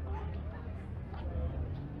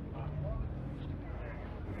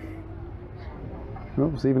 Oh,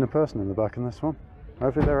 there's even a person in the back in this one.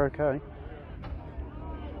 Hopefully they're okay.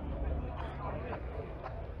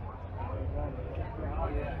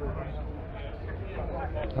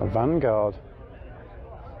 A Vanguard.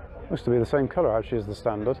 Looks to be the same colour actually as the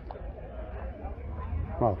Standard.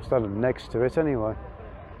 Well, Standard next to it anyway.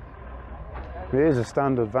 It is a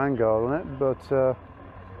Standard Vanguard on it, but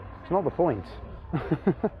it's not the point.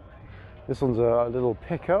 This one's a little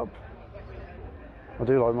pickup. I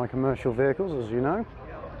do like my commercial vehicles, as you know.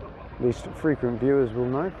 At least frequent viewers will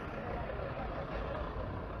know.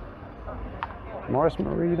 Morris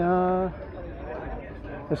Marina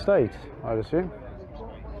Estate, I'd assume.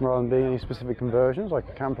 Rather than being any specific conversions, like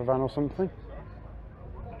a camper van or something.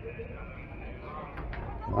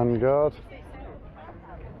 Vanguard.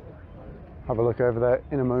 Have a look over there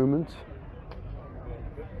in a moment.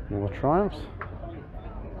 More Triumphs.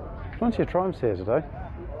 Plenty of Triumphs here today.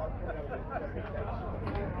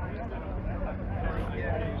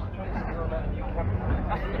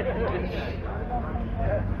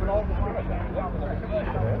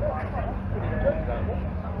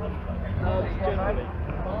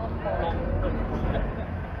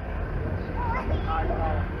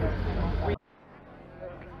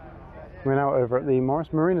 We're now over at the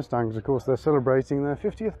Morris Marina stand because of course they're celebrating their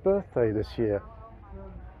 50th birthday this year.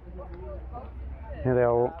 Here they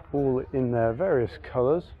are all in their various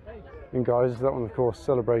colours. And guys, that one of course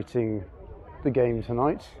celebrating the game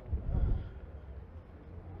tonight.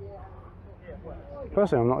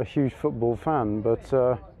 Personally I'm not a huge football fan, but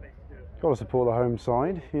got to support the home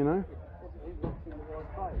side, you know.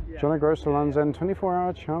 Johnny Gross to Land's End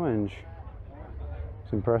 24-hour challenge.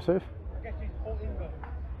 It's impressive.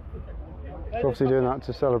 It's obviously doing that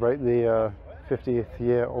to celebrate the 50th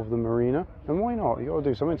year of the marina, and why not? You got to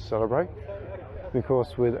do something to celebrate. And of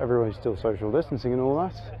course, with everyone still social distancing and all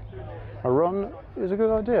that, a run is a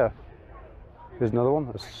good idea. Here's another one,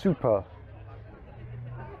 a super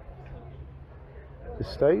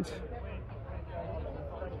estate.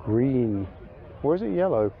 Green, or is it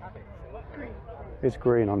yellow? It's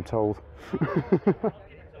green, I'm told.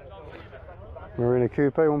 Marina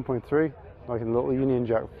Coupe 1.3, like a little Union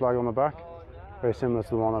Jack flag on the back. Very similar to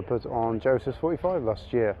the one I put on Joseph's 45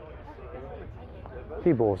 last year.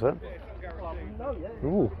 He bought it.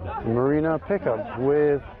 Ooh, Marina pickup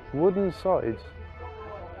with wooden sides.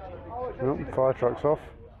 Oh, fire truck's off.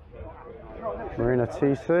 Marina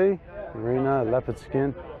TC, Marina leopard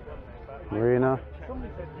skin, Marina.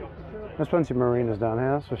 There's plenty of marinas down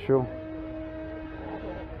here, that's for sure.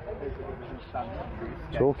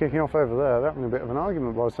 It's all kicking off over there. They're having a bit of an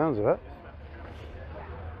argument by the sounds of it.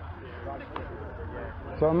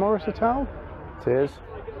 Is that a Morris Ital? It is.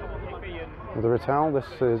 Another Ital. This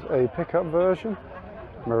is a pickup version.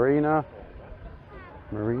 Marina.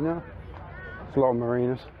 Marina. There's a lot of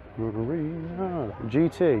marinas. Marina.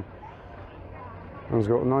 GT. And it's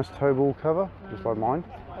got a nice toe ball cover, just like mine.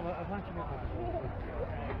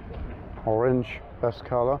 Orange, best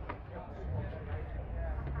colour.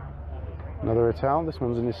 Another Ital, this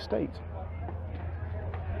one's an estate.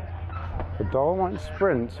 The Dolomite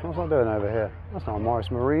Sprint, what's that doing over here? That's not a Morris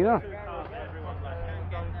Marina.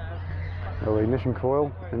 Oh, ignition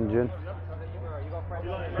coil, engine.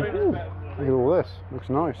 Ooh, look at all this, looks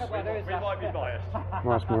nice.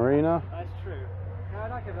 Morris Marina.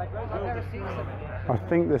 I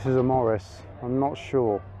think this is a Morris, I'm not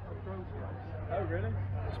sure. Oh, really?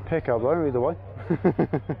 It's pickup though, either way.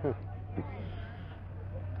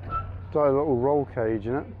 It's like a little roll cage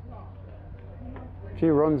in it. A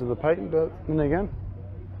few runs of the paint, but then again,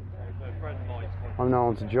 I'm no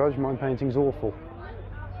one to judge, my painting's awful.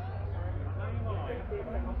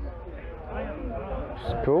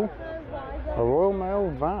 It's cool. A Royal Mail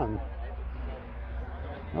van.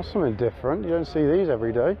 That's something different, you don't see these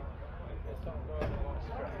every day.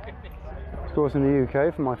 Of course in the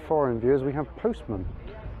UK, for my foreign viewers, we have postmen.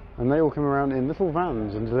 And they all come around in little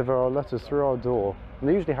vans and deliver our letters through our door. And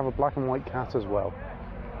they usually have a black and white cat as well.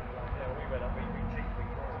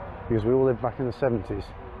 Because we all lived back in the 70s.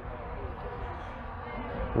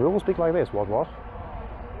 We all speak like this, what?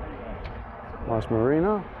 Morris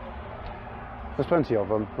Marina. There's plenty of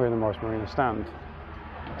them. We're in the Morris Marina stand.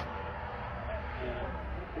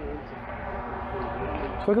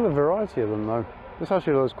 Just look at the variety of them though. This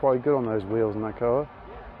actually looks quite good on those wheels and that car.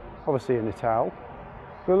 Obviously an Ital.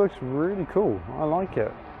 But it looks really cool. I like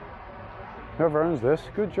it. Whoever owns this,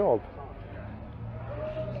 good job.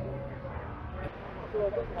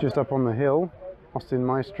 Just up on the hill, Austin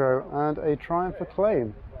Maestro and a Triumph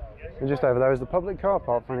Acclaim. And just over there is the public car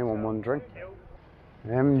park for anyone wondering.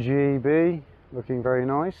 MGB, looking very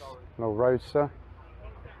nice. A little roadster.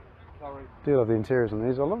 Do love the interiors on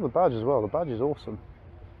these. I love the badge as well. The badge is awesome.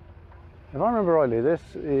 If I remember rightly, this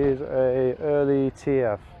is a early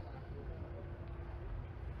TF.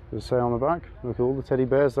 Does it say on the back? Look at all the teddy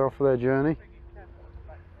bears, they're off for their journey.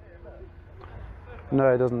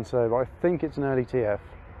 No, it doesn't say, but I think it's an early TF.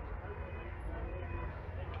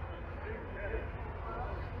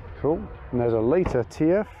 Cool. And there's a later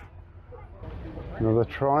TF. Another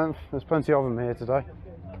Triumph. There's plenty of them here today.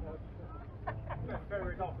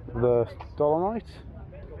 The Dolomite.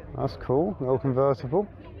 That's cool. Little convertible.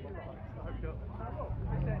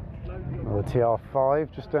 Another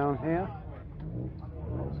TR5 just down here.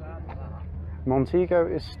 Montego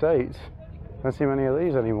Estate. Don't see many of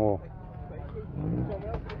these anymore.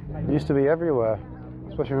 It used to be everywhere,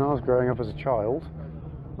 especially when I was growing up as a child.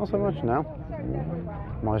 Not so much now.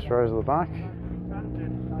 Maestro's at the back.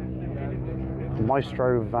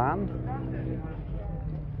 Maestro van.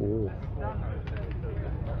 Ooh.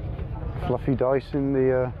 Fluffy dice in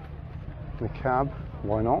the cab.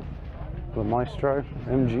 Why not? The Maestro,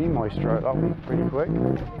 MG Maestro. That one's pretty quick.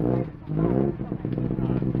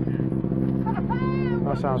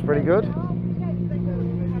 That sounds pretty good.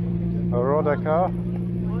 A Roda car.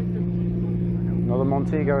 Another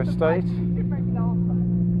Montego Estate.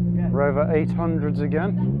 Rover 800s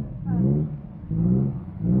again.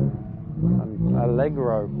 And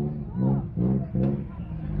Allegro.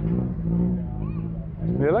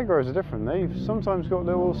 The Allegros are different. They've sometimes got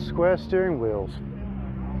little square steering wheels.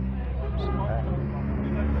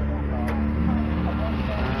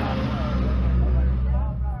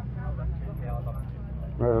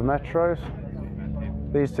 Rover Metros.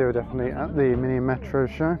 These two are definitely at the Mini Metro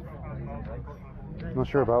show. Not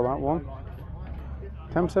sure about that one.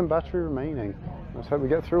 10% battery remaining. Let's hope we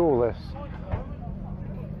get through all this.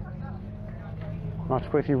 I'll have to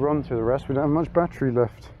quickly run through the rest. We don't have much battery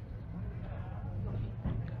left.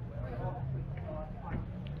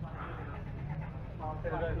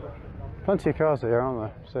 Plenty of cars here, aren't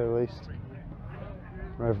there, to say the least.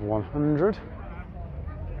 Rover 100.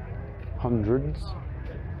 Hundreds.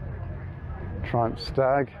 Triumph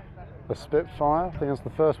Stag. A Spitfire. I think that's the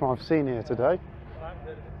first one I've seen here today.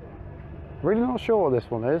 Really not sure what this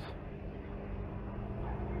one is.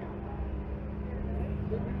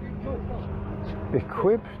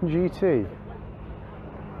 Equip GT.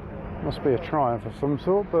 Must be a Triumph of some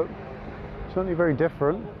sort, but certainly very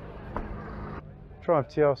different. Triumph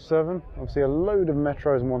TR7. Obviously a load of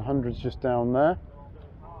Metros and 100s just down there.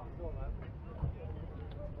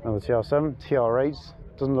 Another TR7. TR8s.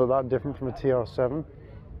 Doesn't look that different from a TR7.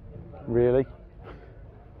 Really.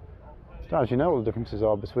 Don't actually know what the differences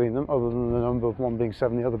are between them, other than the number of one being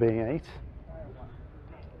 7, the other being 8.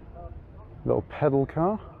 Little pedal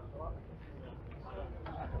car.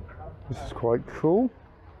 This is quite cool.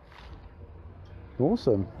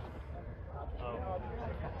 Awesome.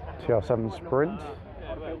 TR7 Sprint.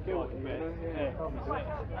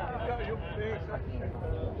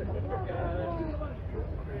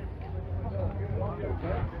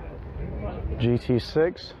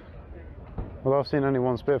 GT6. Well, I've seen only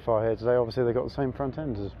one Spitfire here today. Obviously they've got the same front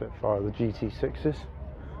end as a Spitfire, the GT6s.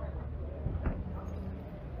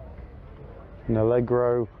 An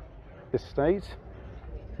Allegro estate.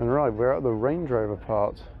 And right, we're at the Range Rover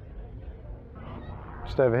part.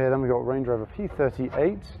 Just over here then we've got Range Rover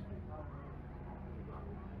P38.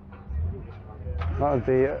 That would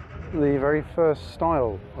be the very first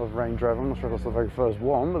style of Range Rover. I'm not sure if that's the very first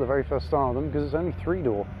one, but the very first style of them, because it's only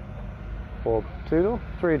 3-door. Or 2-door?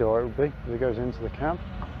 3-door it would be, as it goes into the cab.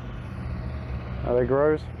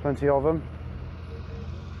 Allegros, plenty of them.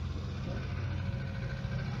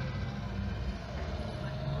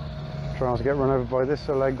 Trying to get run over by this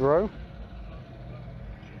Allegro.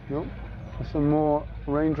 Nope. There's some more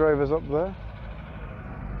Range Rovers up there.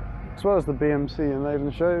 As well as the BMC and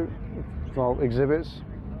Leyland show, well, exhibits.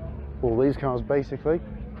 All these cars basically.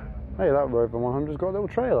 Hey, that Rover 100's got a little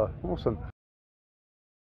trailer. Awesome.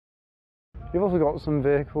 You've also got some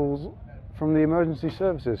vehicles from the emergency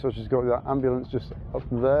services, such as got that ambulance just up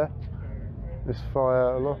there, this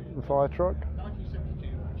fire truck.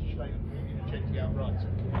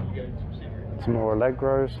 Some more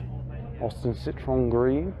Allegros, Austin Citron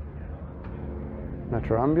Green,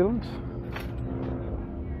 Metro Ambulance.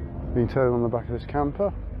 Being towed on the back of this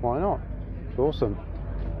camper, why not? It's awesome.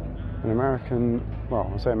 An American,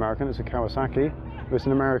 well, I say American, it's a Kawasaki, but it's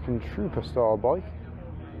an American Trooper style bike.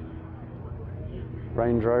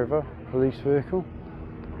 Range Rover, police vehicle,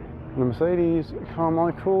 and a Mercedes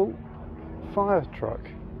Carmichael fire truck.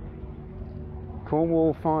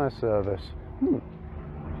 Cornwall Fire Service.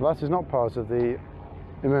 Well, that is not part of the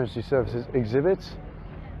emergency services exhibit.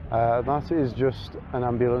 That is just an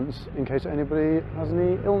ambulance in case anybody has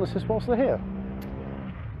any illnesses whilst they're here.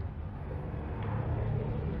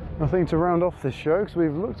 Nothing to round off this show because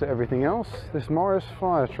we've looked at everything else. This Morris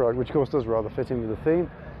fire truck, which of course does rather fit in with the theme.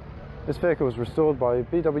 This vehicle was restored by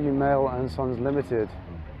BW Mail and Sons Limited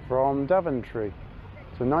from Daventry.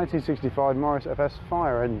 It's a 1965 Morris FS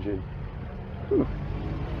fire engine.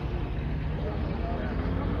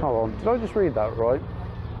 Hold on, did I just read that right?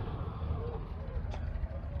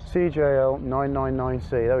 CJL 999C,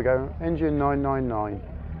 there we go, engine 999.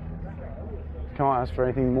 Can't ask for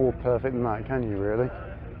anything more perfect than that, can you really?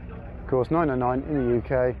 Of course, 999 in the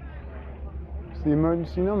UK. It's the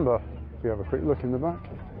emergency number. If you have a quick look in the back.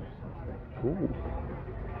 Ooh.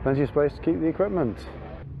 Plenty of space to keep the equipment.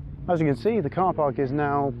 As you can see, the car park is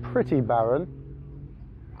now pretty barren.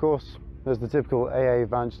 Of course, there's the typical AA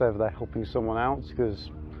van just over there helping someone out because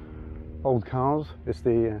old cars, it's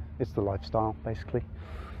the lifestyle basically.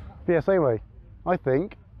 But yes, anyway, I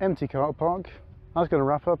think empty car park. That's going to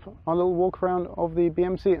wrap up our little walk around of the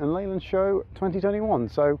BMC and Leyland show 2021.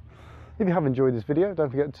 So if you have enjoyed this video, don't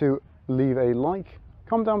forget to leave a like.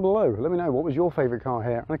 Comment down below, let me know what was your favourite car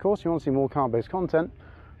here, and of course if you want to see more car based content,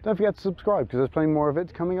 don't forget to subscribe because there's plenty more of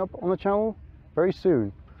it coming up on the channel very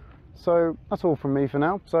soon. So that's all from me for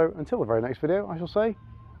now, so until the very next video I shall say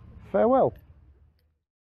farewell.